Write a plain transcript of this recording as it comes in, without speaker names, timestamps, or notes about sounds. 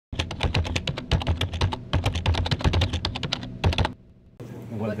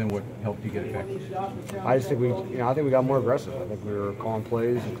then what helped you get it back? I just think I think we got more aggressive. I think we were calling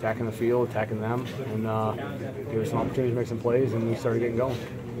plays, attacking the field, attacking them, and gave us some opportunities to make some plays, and we started getting going.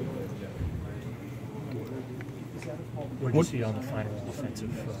 What did you see on the final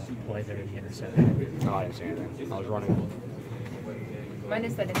offensive play there, the interception? No, I didn't see anything. I was running.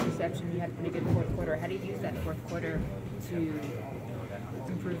 Minus that interception, you had a pretty good fourth quarter. How do you use that fourth quarter to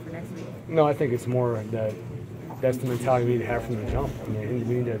improve for next week? No, I think it's more that that's the mentality we need to have from the jump. I mean,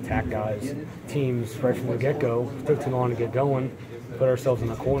 we need to attack guys, teams right from the get-go. It took too long to get going, put ourselves in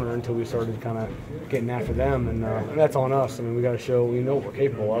the corner until we started kind of getting after them, and that's on us. I mean, we got to show we know what we're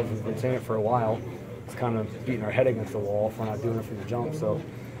capable of. We've been saying it for a while. It's kind of beating our head against the wall if we're not doing it from the jump. So,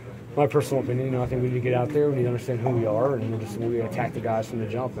 my personal opinion, I think we need to get out there. We need to understand who we are, and we attack the guys from the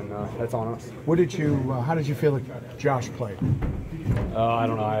jump, and that's on us. What did you? How did you feel like Josh played? I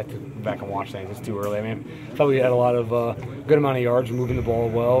don't know. I have to go back and watch things. It's too early. I mean, I thought we had a lot of good amount of yards, moving the ball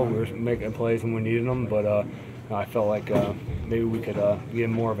well. We were making plays when we needed them, but I felt like maybe we could be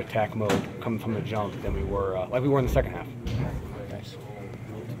in more of attack mode coming from the jump than we were, like we were in the second half. Nice.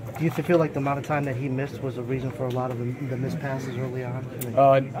 Do you feel like the amount of time that he missed was a reason for a lot of the missed passes early on?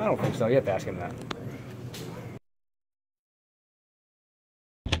 I don't think so. You have to ask him that.